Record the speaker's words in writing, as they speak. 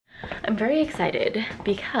I'm very excited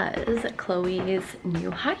because Chloe's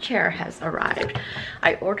new high chair has arrived.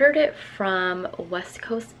 I ordered it from West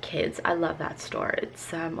Coast Kids. I love that store.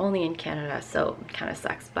 It's only in Canada, so it kind of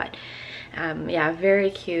sucks, but yeah,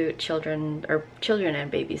 very cute children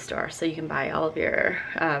and baby store. So you can buy all of your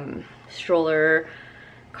stroller,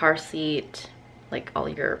 car seat, like all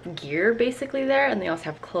your gear basically there, and they also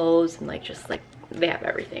have clothes and like just like they have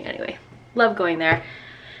everything. Anyway, love going there.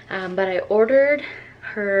 But I ordered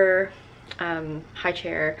her high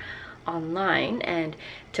chair online and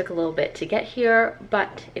took a little bit to get here,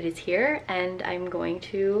 but it is here and I'm going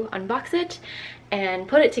to unbox it and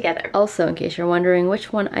put it together. Also, in case you're wondering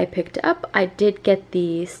which one I picked up, I did get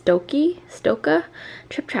the stokke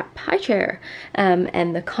Tripp high chair,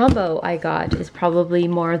 and the combo I got is probably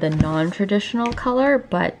more the non-traditional color,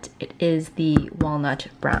 but it is the walnut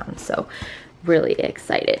brown, so really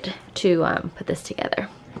excited to put this together.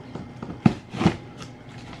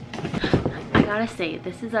 I gotta say,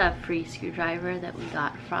 this is a free screwdriver that we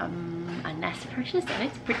got from a Nest purchase, and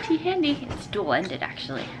it's pretty handy. It's dual-ended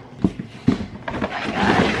actually. Oh my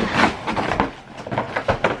god.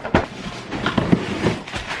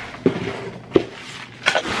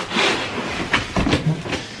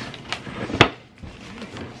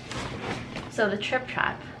 So the Tripp,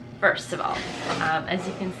 first of all, as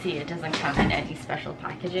you can see, it doesn't come in any special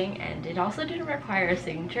packaging, and it also didn't require a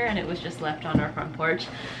signature, and it was just left on our front porch.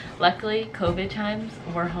 Luckily, COVID times,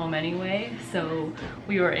 we're home anyway, so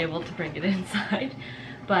we were able to bring it inside.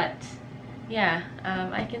 But yeah,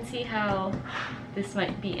 I can see how this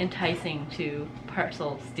might be enticing to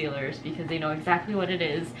parcel stealers because they know exactly what it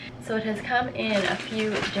is. So it has come in a few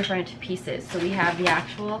different pieces. So we have the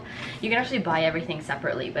actual, you can actually buy everything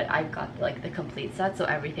separately, but I've got like the complete set, so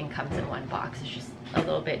everything comes in one box. It's just a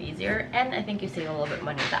little bit easier, and I think you save a little bit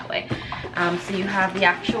money that way. So you have the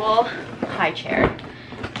actual high chair,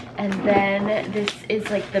 and then this is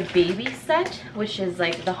like the baby set, which is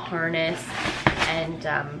like the harness and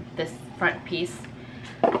this front piece,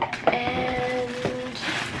 and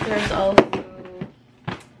there's also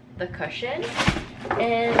the cushion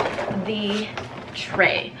and the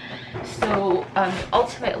tray. So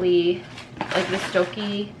ultimately, like the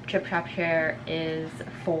stokke Tripp chair is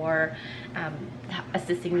for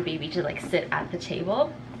assisting the baby to like sit at the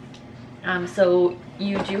table. So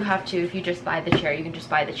you do have to, if you just buy the chair, you can just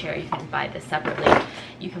buy the chair. You can buy this separately.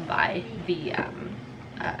 You can buy the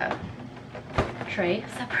tray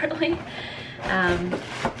separately,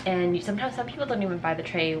 and sometimes some people don't even buy the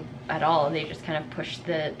tray at all. They just kind of push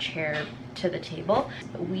the chair to the table.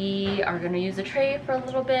 We are going to use the tray for a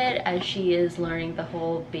little bit as she is learning the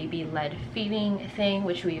whole baby-led feeding thing,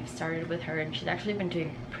 which we've started with her, and she's actually been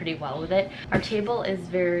doing pretty well with it. Our table is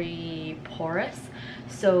very porous,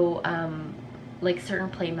 so like certain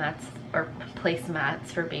playmats or placemats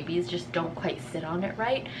for babies just don't quite sit on it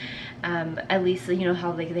right. At least, you know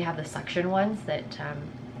how they have the suction ones that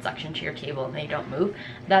suction to your table and they don't move.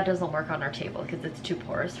 That doesn't work on our table because it's too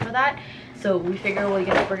porous for that. So we figure we're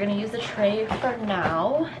gonna use the tray for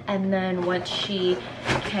now, and then once she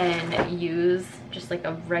can use just like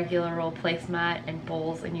a regular old placemat and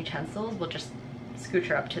bowls and utensils, we'll just scooch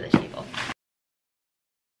her up to the table.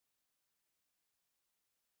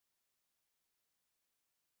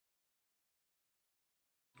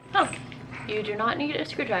 Oh, you do not need a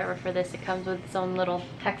screwdriver for this. It comes with its own little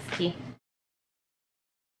hex key.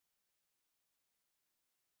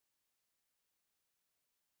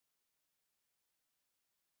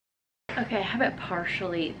 Okay, I have it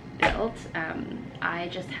partially built. I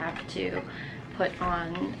just have to put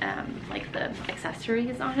on like the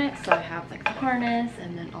accessories on it. So I have like the harness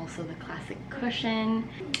and then also the classic cushion.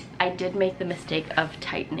 I did make the mistake of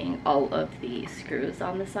tightening all of the screws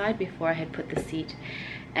on the side before I had put the seat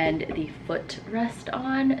and the footrest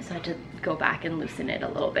on, so I had to go back and loosen it a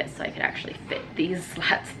little bit so I could actually fit these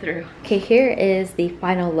slats through. Okay, here is the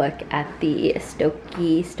final look at the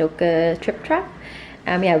stokke Tripp.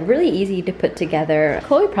 Yeah, really easy to put together.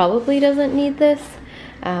 Chloe probably doesn't need this,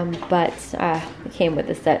 but it came with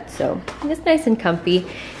the set, so it's nice and comfy.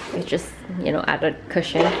 It's just, you know, add a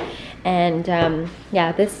cushion. And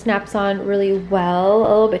yeah, this snaps on really well. A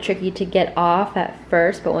little bit tricky to get off at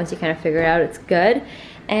first, but once you kind of figure it out, it's good.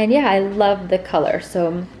 And yeah, I love the color.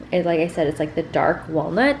 So like I said, it's like the dark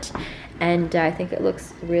walnut, and I think it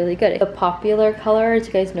looks really good. The popular color, as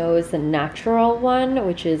you guys know, is the natural one,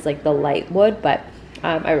 which is like the light wood, but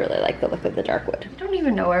I really like the look of the dark wood. I don't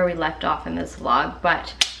even know where we left off in this vlog,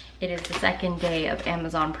 but it is the second day of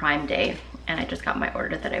Amazon Prime Day, and I just got my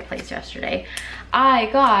order that I placed yesterday. I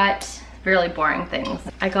got really boring things.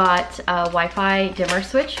 I got a Wi-Fi dimmer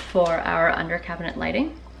switch for our under cabinet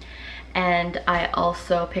lighting, And I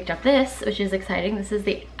also picked up this, which is exciting. This is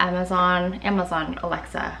the Amazon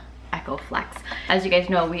Alexa Echo Flex. As you guys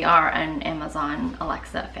know, we are an Amazon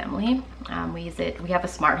Alexa family. We use it, we have a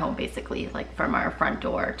smart home basically, like from our front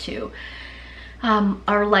door to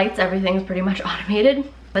our lights, everything's pretty much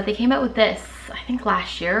automated. But they came out with this, I think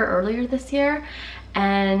last year, earlier this year.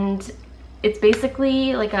 And it's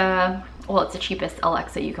basically like it's the cheapest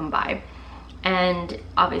Alexa you can buy. And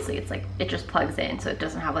obviously it's like, it just plugs in, so it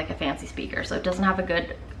doesn't have like a fancy speaker. So it doesn't have a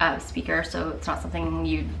good speaker, so it's not something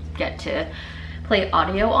you get to play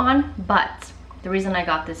audio on. But the reason I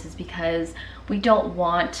got this is because we don't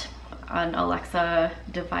want an Alexa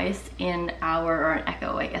device in our, or an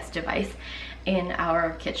Echo, I guess, device in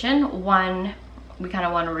our kitchen. One, we kind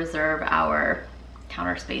of want to reserve our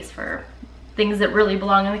counter space for things that really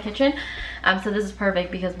belong in the kitchen. So this is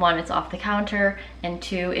perfect because one, it's off the counter, and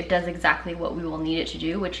two, it does exactly what we will need it to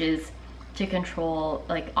do, which is to control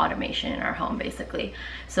like automation in our home basically.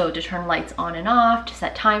 So to turn lights on and off, to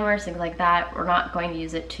set timers, things like that. We're not going to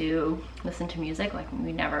use it to listen to music. Like,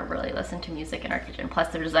 we never really listen to music in our kitchen. Plus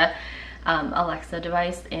there's a Alexa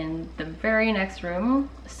device in the very next room.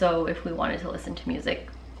 So if we wanted to listen to music,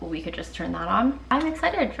 we could just turn that on. I'm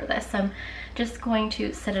excited for this. I'm just going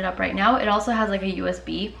to set it up right now. It also has like a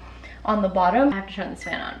USB on the bottom. I have to turn this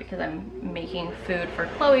fan on because I'm making food for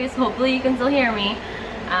Chloe, so hopefully you can still hear me.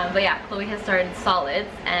 But yeah, Chloe has started solids,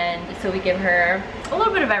 and so we give her a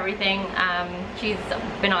little bit of everything. She's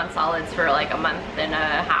been on solids for like a month and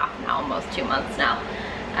a half now, almost 2 months now.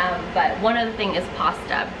 But one of the things is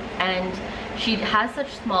pasta, and she has such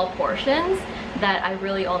small portions that I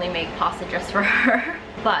really only make pasta just for her.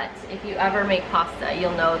 But if you ever make pasta,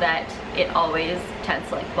 you'll know that it always tends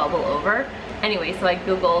to like bubble over. Anyway, so I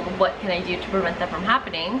googled what can I do to prevent that from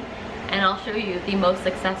happening, and I'll show you the most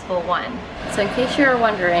successful one. So in case you're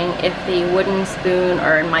wondering if the wooden spoon,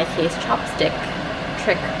 or in my case chopstick,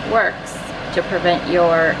 trick works to prevent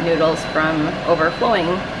your noodles from overflowing,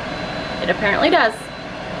 it apparently does.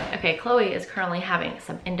 Okay, Chloe is currently having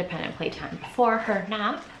some independent playtime before her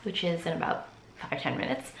nap, which is in about 5-10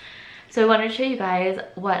 minutes. So I wanted to show you guys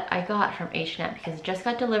what I got from H&M because it just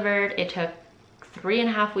got delivered. It took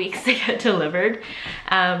 3.5 weeks to get delivered,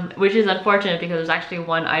 which is unfortunate because there's actually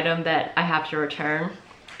one item that I have to return,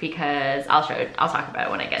 because I'll talk about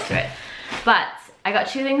it when I get to it. But I got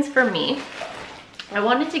 2 things for me. I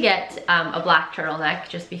wanted to get a black turtleneck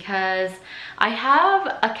just because I have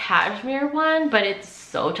a cashmere one, but it's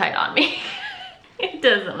so tight on me. It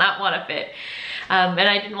does not want to fit. And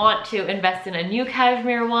I didn't want to invest in a new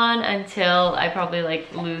cashmere one until I probably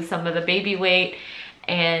like lose some of the baby weight.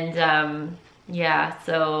 And yeah,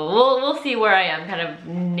 so we'll see where I am kind of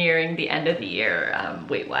nearing the end of the year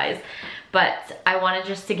weight wise. But I wanted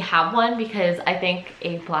just to have one because I think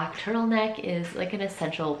a black turtleneck is like an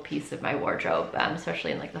essential piece of my wardrobe,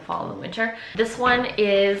 especially in like the fall and the winter. This one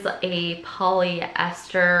is a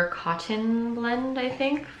polyester cotton blend, I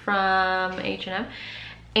think, from H&M.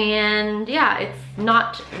 And yeah, it's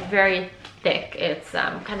not very thick. It's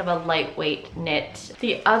kind of a lightweight knit.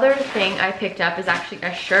 The other thing I picked up is actually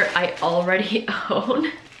a shirt I already own,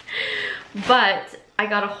 but I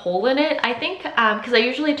got a hole in it. I think because I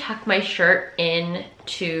usually tuck my shirt in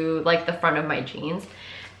to like the front of my jeans,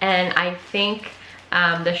 and I think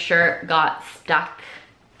the shirt got stuck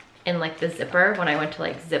in like the zipper when I went to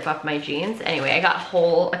like zip up my jeans. Anyway, I got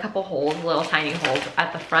a couple holes, little tiny holes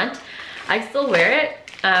at the front. I still wear it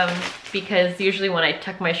because usually when I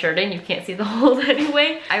tuck my shirt in, you can't see the holes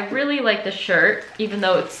anyway. I really like the shirt, even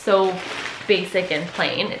though it's so basic and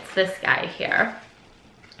plain. It's this guy here.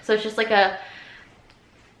 So it's just like a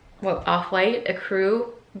off-white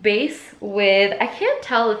ecru base with, I can't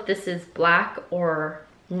tell if this is black or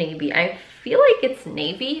navy. I feel like it's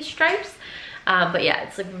navy stripes, but yeah,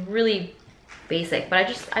 it's like really basic,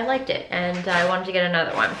 but I liked it, and I wanted to get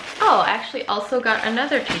another one. Oh, I actually also got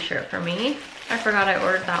another t-shirt for me. I forgot I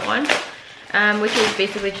ordered that one, which is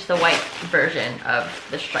basically just a white version of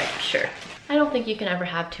the striped shirt. I don't think you can ever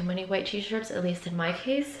have too many white t-shirts, at least in my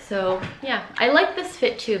case. So yeah, I like this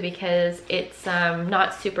fit too because it's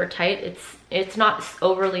not super tight. It's not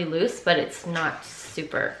overly loose, but it's not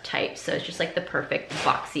super tight. So it's just like the perfect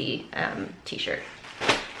boxy t-shirt.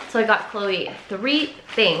 So I got Chloe 3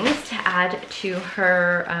 things to add to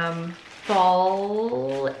her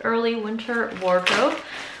fall, early winter wardrobe.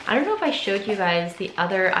 I don't know if I showed you guys the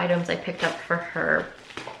other items I picked up for her,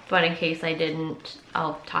 but in case I didn't,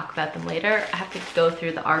 I'll talk about them later. I have to go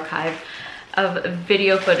through the archive of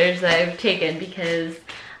video footage that I've taken because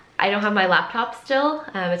I don't have my laptop still.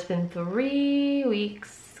 It's been 3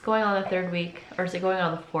 weeks, going on the 3rd week, or is it going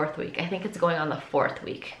on the 4th week? I think it's going on the 4th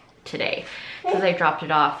week today because I dropped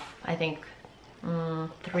it off I think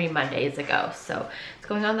 3 Mondays ago. So it's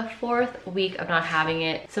going on the 4th week of not having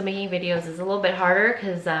it. So making videos is a little bit harder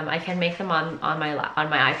because I can make them on my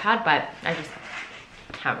iPad, but I just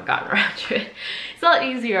haven't gotten around to it. It's a lot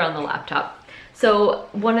easier on the laptop. So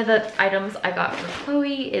one of the items I got for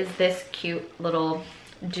Chloe is this cute little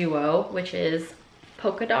duo, which is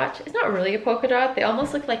polka dot. It's not really a polka dot. They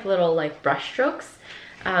almost look like little like brush strokes,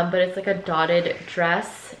 but it's like a dotted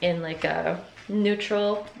dress in like a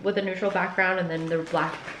neutral, with a neutral background, and then the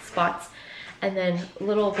black spots, and then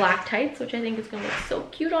little black tights, which I think is gonna look so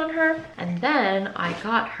cute on her. And then I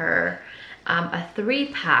got her a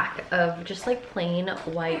 3-pack of just like plain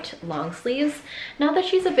white long sleeves. Now that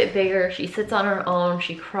she's a bit bigger, she sits on her own,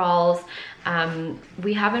 she crawls.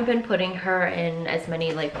 We haven't been putting her in as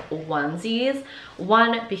many like onesies.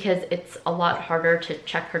 One, because it's a lot harder to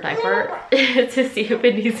check her diaper to see if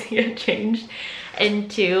it needs to get changed.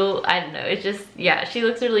 And 2, I don't know, it's just, yeah, she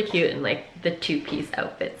looks really cute in like the 2-piece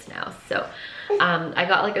outfits now. So I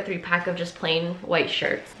got like a 3-pack of just plain white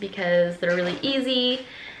shirts because they're really easy.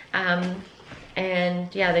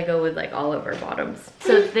 And yeah, they go with like all over bottoms.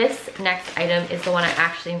 So this next item is the one I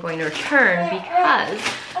actually am going to return because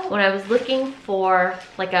when I was looking for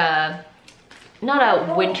like not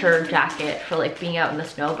a winter jacket for like being out in the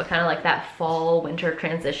snow, but kind of like that fall winter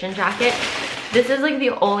transition jacket, this is like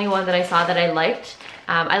the only one that I saw that I liked.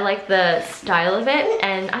 I liked the style of it,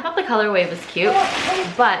 and I thought the colorway was cute,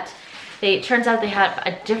 but it turns out they had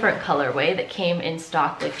a different colorway that came in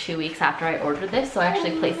stock like 2 weeks after I ordered this, so I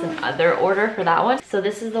actually placed another order for that one. So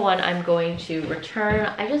this is the one I'm going to return.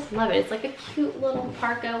 I just love it. It's like a cute little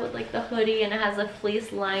parka with like the hoodie, and it has a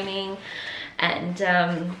fleece lining. And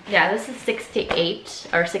yeah, this is 6 to 8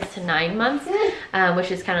 or 6 to 9 months,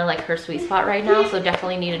 which is kind of like her sweet spot right now. So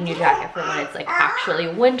definitely need a new jacket for when it's like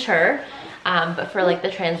actually winter. But for like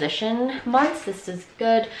the transition months, this is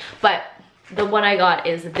good. But the one I got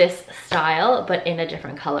is this style, but in a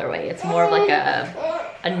different colorway. It's more of like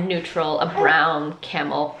a neutral, a brown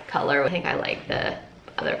camel color. I think I like the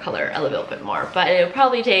other color a little bit more, but it'll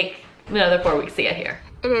probably take another 4 weeks to get here.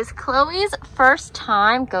 It is Chloe's first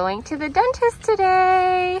time going to the dentist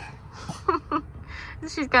today.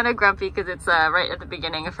 She's kind of grumpy because it's right at the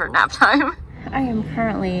beginning of her nap time. I am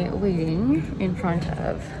currently waiting in front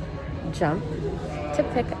of Jump to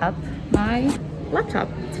pick up my laptop.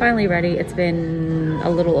 It's finally ready. It's been a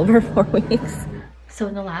little over 4 weeks. So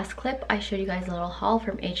in the last clip, I showed you guys a little haul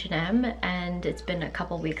from H&M, and it's been a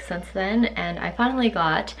couple weeks since then, and I finally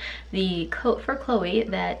got the coat for Chloe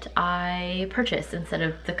that I purchased instead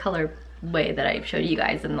of the colorway that I showed you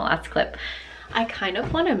guys in the last clip. I kind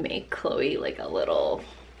of want to make Chloe like a little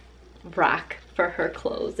rack for her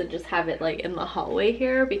clothes and just have it like in the hallway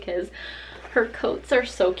here, because her coats are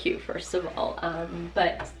so cute, first of all,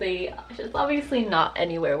 but it's obviously not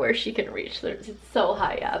anywhere where she can reach. It's so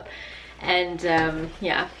high up. And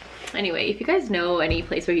yeah, anyway, if you guys know any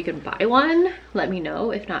place where you can buy one, let me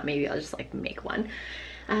know. If not, maybe I'll just like make one.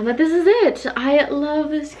 But this is it. I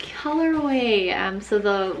love this colorway. So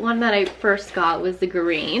the one that I first got was the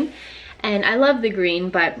green, and I love the green,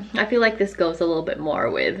 but I feel like this goes a little bit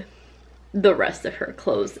more with the rest of her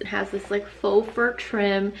clothes. It has this like faux fur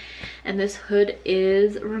trim, and this hood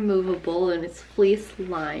is removable and it's fleece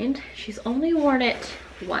lined. She's only worn it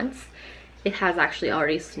once. It has actually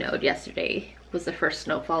already snowed. Yesterday was the first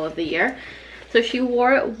snowfall of the year. So she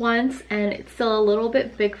wore it once, and it's still a little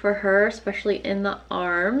bit big for her, especially in the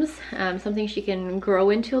arms. Something she can grow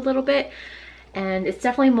into a little bit. And it's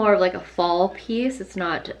definitely more of like a fall piece. It's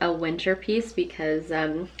not a winter piece because I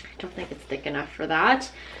don't think it's thick enough for that.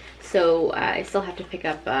 So I still have to pick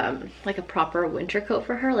up like a proper winter coat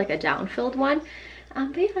for her, like a down-filled one.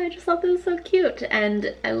 But yeah, I just thought this was so cute.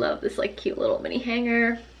 And I love this like cute little mini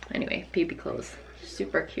hanger. Anyway, baby clothes,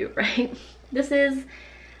 super cute, right? This is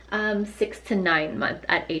 6 to 9 month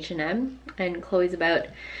at H&M, and Chloe's about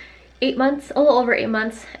 8 months, a little over 8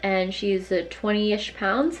 months, and she's 20-ish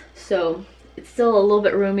pounds. So it's still a little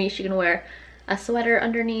bit roomy. She can wear a sweater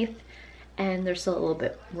underneath, and there's still a little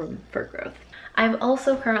bit room for growth. I'm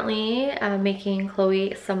also currently making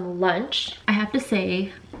Chloe some lunch. I have to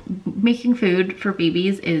say, making food for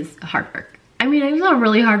babies is hard work. I mean, it's not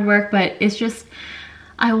really hard work, but it's just,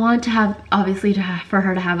 I want to have, obviously, for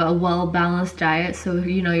her to have a well-balanced diet. So,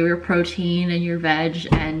 you know, your protein and your veg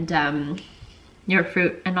and your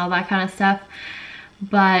fruit and all that kind of stuff.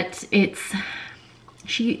 But it's,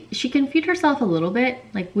 she can feed herself a little bit.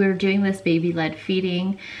 Like, we're doing this baby-led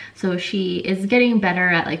feeding, so she is getting better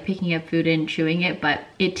at like picking up food and chewing it, but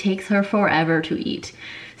it takes her forever to eat.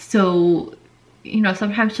 So you know,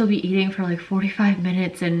 sometimes she'll be eating for like 45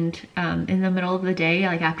 minutes and in the middle of the day,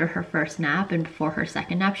 like after her first nap and before her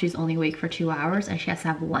second nap, she's only awake for 2 hours and she has to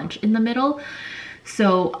have lunch in the middle.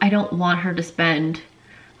 So I don't want her to spend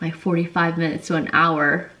like 45 minutes to an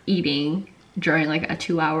hour eating during like a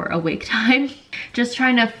 2-hour awake time. Just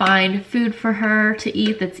trying to find food for her to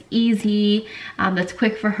eat that's easy, that's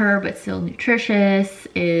quick for her, but still nutritious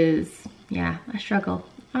is, yeah, a struggle.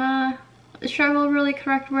 Struggle, really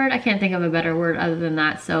correct word? I can't think of a better word other than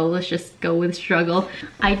that, so let's just go with struggle.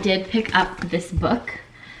 I did pick up this book,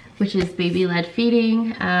 which is Baby-Led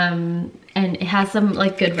Feeding, and it has some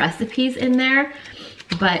like good recipes in there,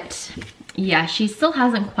 but yeah, she still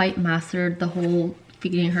hasn't quite mastered the whole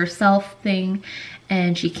feeding herself thing,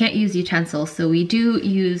 and she can't use utensils, so we do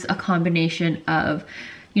use a combination of,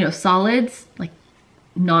 you know, solids, like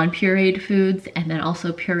non-pureed foods, and then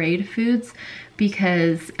also pureed foods,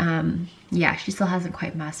 because yeah, she still hasn't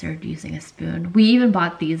quite mastered using a spoon. We even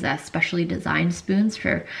bought these specially designed spoons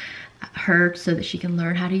for her so that she can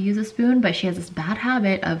learn how to use a spoon, but she has this bad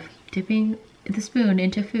habit of dipping the spoon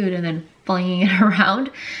into food and then flinging it around.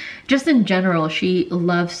 Just in general, she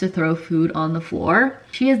loves to throw food on the floor.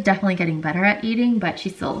 She is definitely getting better at eating, but she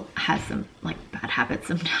still has some like bad habits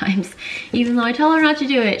sometimes. Even though I tell her not to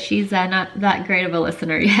do it, she's not that great of a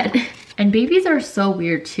listener yet. And babies are so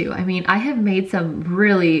weird too. I mean, I have made some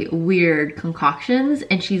really weird concoctions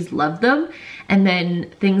and she's loved them. And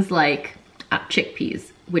then things like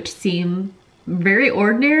chickpeas, which seem very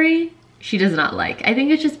ordinary, she does not like. I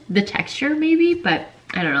think it's just the texture maybe, but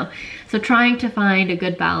I don't know. So trying to find a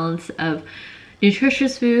good balance of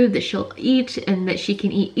nutritious food that she'll eat and that she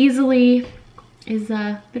can eat easily is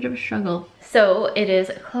a bit of a struggle. So it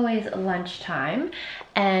is Chloe's lunchtime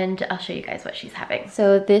and I'll show you guys what she's having.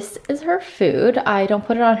 So this is her food. I don't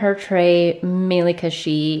put it on her tray mainly because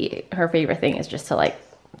her favorite thing is just to like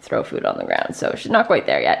throw food on the ground. So she's not quite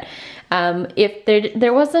there yet. If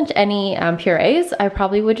there wasn't any purees, I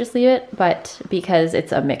probably would just leave it, but because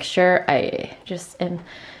it's a mixture, I just am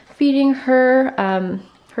feeding her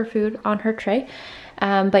her food on her tray.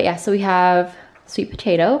 But yeah, so we have sweet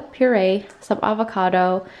potato puree, some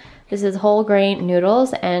avocado. This is whole grain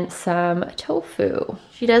noodles and some tofu.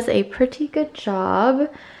 She does a pretty good job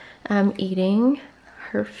eating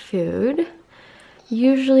her food.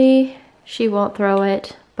 Usually she won't throw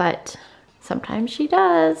it, but sometimes she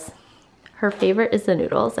does. Her favorite is the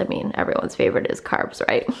noodles. I mean, everyone's favorite is carbs,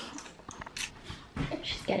 right?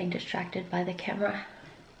 She's getting distracted by the camera.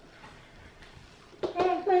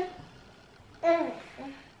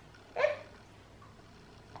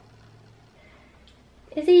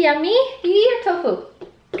 Is it yummy? You eat your tofu.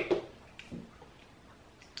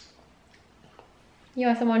 You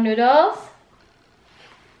want some more noodles?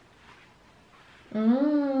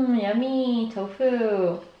 Mmm, yummy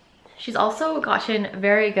tofu. She's also gotten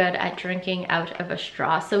very good at drinking out of a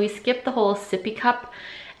straw. So we skipped the whole sippy cup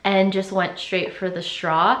and just went straight for the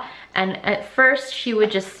straw. And at first she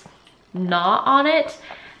would just gnaw on it.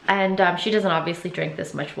 And she doesn't obviously drink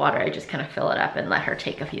this much water. I just kind of fill it up and let her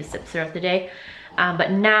take a few sips throughout the day.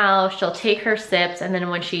 But now she'll take her sips, and then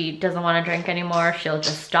when she doesn't want to drink anymore, she'll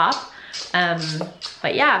just stop.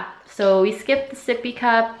 But yeah, so we skipped the sippy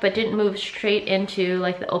cup, but didn't move straight into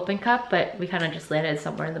like the open cup, but we kind of just landed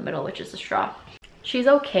somewhere in the middle, which is a straw. She's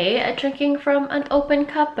okay at drinking from an open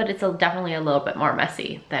cup, but it's definitely a little bit more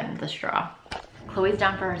messy than the straw. Chloe's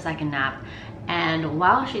down for her second nap, and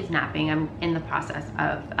while she's napping, I'm in the process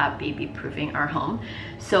of baby-proofing our home.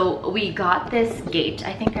 So we got this gate.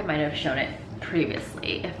 I think I might have shown it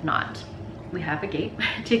previously. If not, we have a gate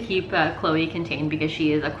to keep Chloe contained because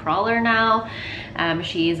she is a crawler now.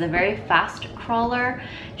 She is a very fast crawler.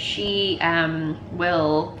 She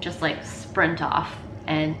will just like sprint off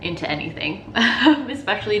and into anything,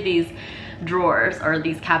 especially these drawers or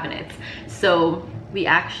these cabinets. So we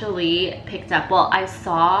actually picked up, well, I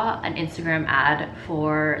saw an Instagram ad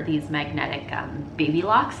for these magnetic baby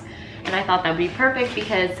locks, and I thought that would be perfect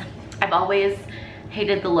because I've always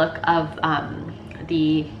hated the look of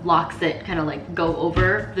the locks that kind of like go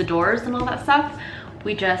over the doors and all that stuff.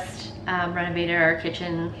 We just renovated our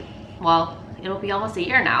kitchen, well, it'll be almost a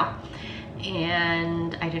year now,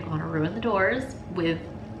 and I didn't want to ruin the doors with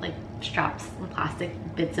like straps and plastic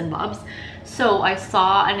bits and bobs. So I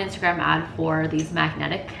saw an Instagram ad for these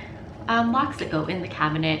magnetic locks that go in the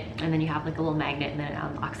cabinet, and then you have like a little magnet and then it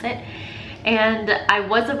unlocks it. And I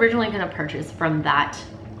was originally going to purchase from that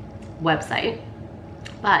website,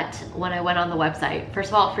 but when I went on the website, first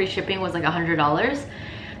of all, free shipping was like $100,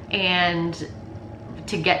 and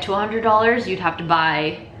to get to $100 you'd have to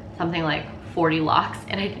buy something like 40 locks,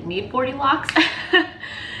 and I didn't need 40 locks.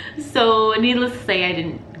 So needless to say, I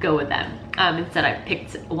didn't go with them. Instead, I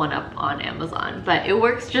picked one up on Amazon, but it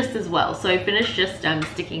works just as well. So I finished just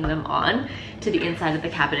sticking them on to the inside of the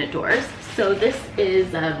cabinet doors. So this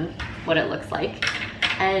is what it looks like.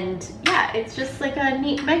 And yeah, it's just like a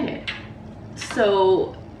neat magnet.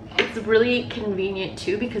 So it's really convenient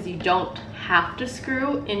too, because you don't have to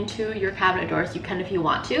screw into your cabinet doors. You can if you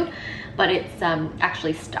want to, but it's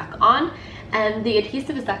actually stuck on. And the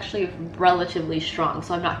adhesive is actually relatively strong,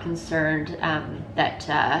 so I'm not concerned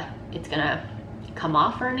that it's gonna come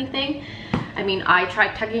off or anything. I mean, I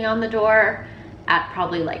tried tugging on the door at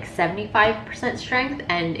probably like 75% strength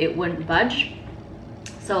and it wouldn't budge.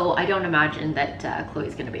 So I don't imagine that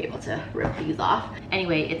Chloe's gonna be able to rip these off.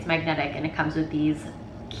 Anyway, it's magnetic and it comes with these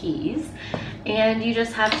keys. And you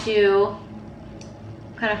just have to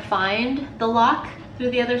kind of find the lock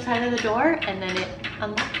through the other side of the door and then it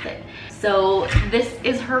unlocks it. So this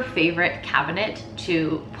is her favorite cabinet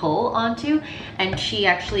to pull onto, and she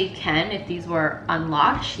actually can, if these were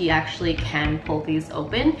unlocked, she actually can pull these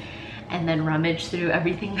open and then rummage through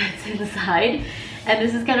everything that's inside. And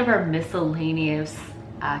this is kind of our miscellaneous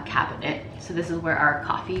cabinet. So this is where our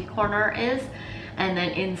coffee corner is, and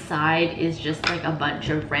then inside is just like a bunch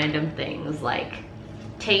of random things like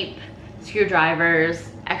tape,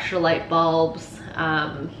 screwdrivers, extra light bulbs,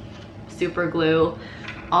 super glue,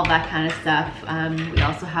 all that kind of stuff. We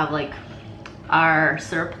also have like our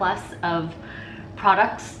surplus of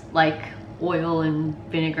products like oil and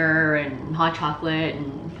vinegar and hot chocolate,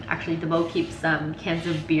 and actually DeBo keeps some cans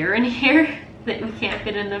of beer in here that we can't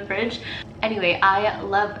fit in the fridge. Anyway, I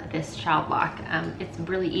love this child lock. It's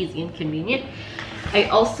really easy and convenient. I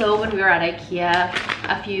also, when we were at IKEA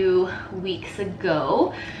a few weeks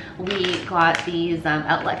ago, we got these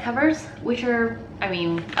outlet covers, which are, I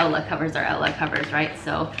mean, outlet covers are outlet covers, right?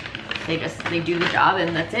 So they do the job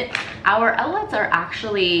and that's it. Our outlets are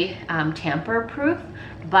actually tamper proof,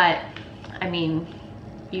 but I mean,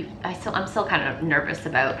 I'm still kind of nervous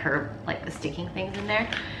about her, like the sticking things in there.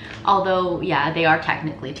 Although, yeah, they are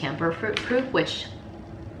technically tamper proof, which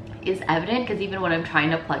is evident because even when I'm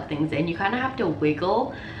trying to plug things in, you kind of have to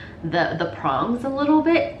wiggle the prongs a little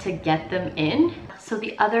bit to get them in. So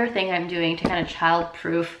the other thing I'm doing to kind of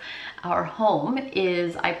child-proof our home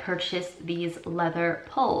is I purchased these leather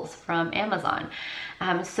pulls from Amazon.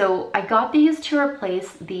 So I got these to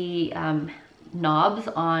replace the knobs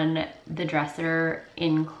on the dresser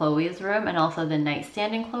in Chloe's room and also the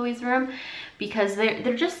nightstand in Chloe's room, because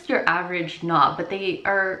they're just your average knob, but they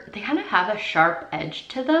kind of have a sharp edge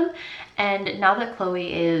to them. And now that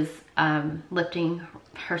Chloe is lifting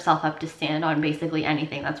herself up to stand on basically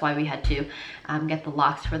anything, that's why we had to get the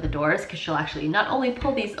locks for the doors, because she'll actually not only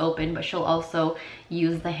pull these open, but she'll also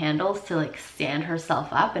use the handles to like stand herself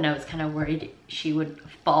up. And I was kind of worried she would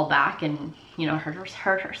fall back and, you know,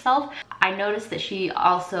 hurt herself. I noticed that she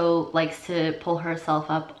also likes to pull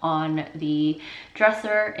herself up on the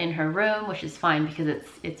dresser in her room, which is fine because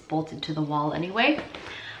it's bolted to the wall anyway.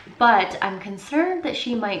 But I'm concerned that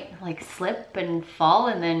she might like slip and fall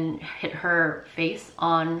and then hit her face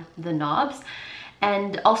on the knobs.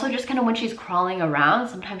 And also just kind of when she's crawling around,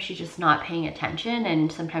 sometimes she's just not paying attention,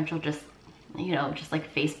 and sometimes she'll just, you know, just like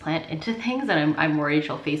face plant into things, and I'm worried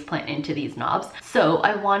she'll face plant into these knobs. So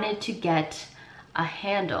I wanted to get a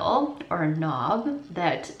handle or a knob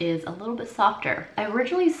that is a little bit softer. I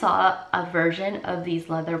originally saw a version of these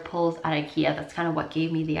leather pulls at IKEA. That's kind of what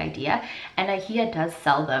gave me the idea, and IKEA does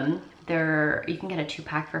sell them. You can get a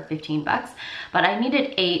 2-pack for 15 bucks, but I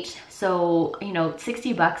needed 8, so you know,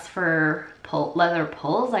 60 bucks for leather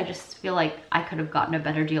pulls. I just feel like I could have gotten a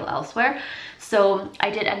better deal elsewhere. So I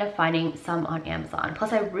did end up finding some on Amazon.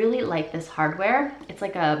 Plus I really like this hardware. It's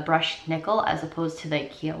like a brushed nickel as opposed to the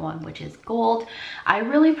IKEA one, which is gold. I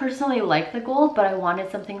really personally like the gold, but I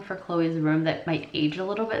wanted something for Chloe's room that might age a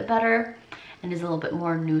little bit better and is a little bit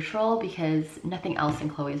more neutral, because nothing else in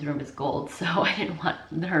Chloe's room is gold. So I didn't want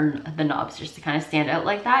the knobs just to kind of stand out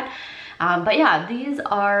like that. But yeah, these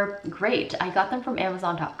are great. I got them from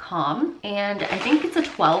Amazon.com, and I think it's a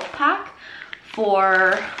 12-pack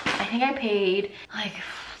for, I think I paid like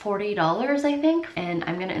 $40, I think. And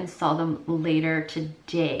I'm gonna install them later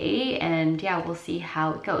today, and yeah, we'll see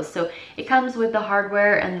how it goes. So it comes with the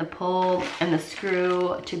hardware and the pull and the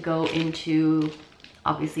screw to go into,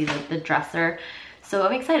 obviously, the dresser. So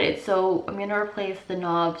I'm excited. So I'm gonna replace the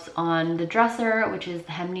knobs on the dresser, which is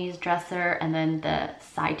the Hemnes dresser, and then the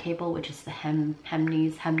side table, which is the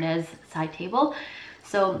Hemnes side table.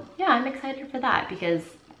 So yeah, I'm excited for that because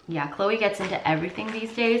yeah, Chloe gets into everything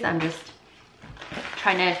these days. I'm just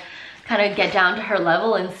trying to kind of get down to her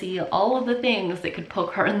level and see all of the things that could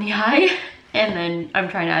poke her in the eye. And then I'm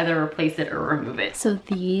trying to either replace it or remove it. So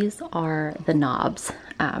these are the knobs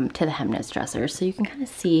to the Hemnes dresser. So you can kind of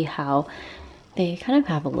see how they kind of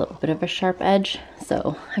have a little bit of a sharp edge.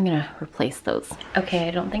 So I'm gonna replace those. Okay,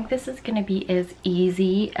 I don't think this is gonna be as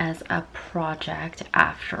easy as a project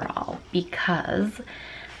after all, because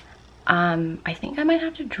I think I might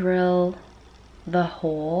have to drill the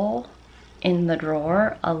hole in the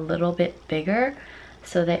drawer a little bit bigger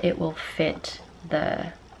so that it will fit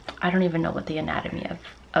the, I don't even know what the anatomy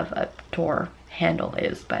of a door handle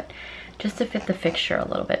is, but just to fit the fixture a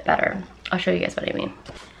little bit better. I'll show you guys what I mean.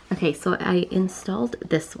 Okay, so I installed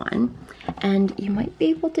this one, and you might be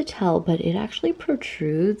able to tell, but it actually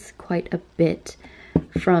protrudes quite a bit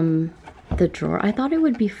from the drawer. I thought it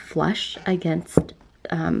would be flush against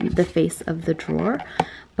the face of the drawer,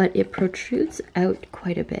 but it protrudes out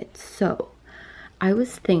quite a bit. So I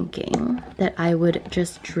was thinking that I would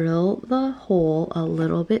just drill the hole a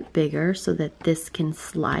little bit bigger so that this can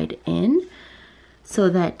slide in, so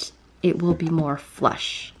that it will be more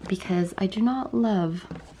flush, because I do not love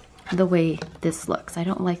the way this looks. I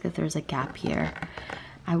don't like that there's a gap here.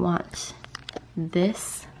 I want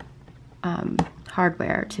this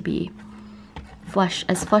hardware to be flush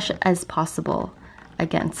as possible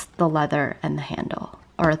against the leather and the handle,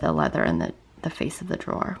 or the leather and the face of the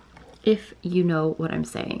drawer. If you know what I'm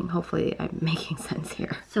saying, hopefully I'm making sense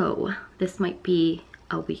here. So this might be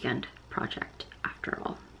a weekend project after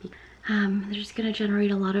all. They're just gonna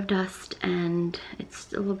generate a lot of dust, and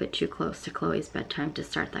it's a little bit too close to Chloe's bedtime to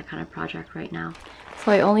start that kind of project right now.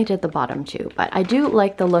 So I only did the bottom two, but I do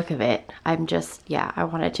like the look of it. I'm just, yeah, I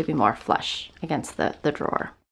want it to be more flush against the drawer.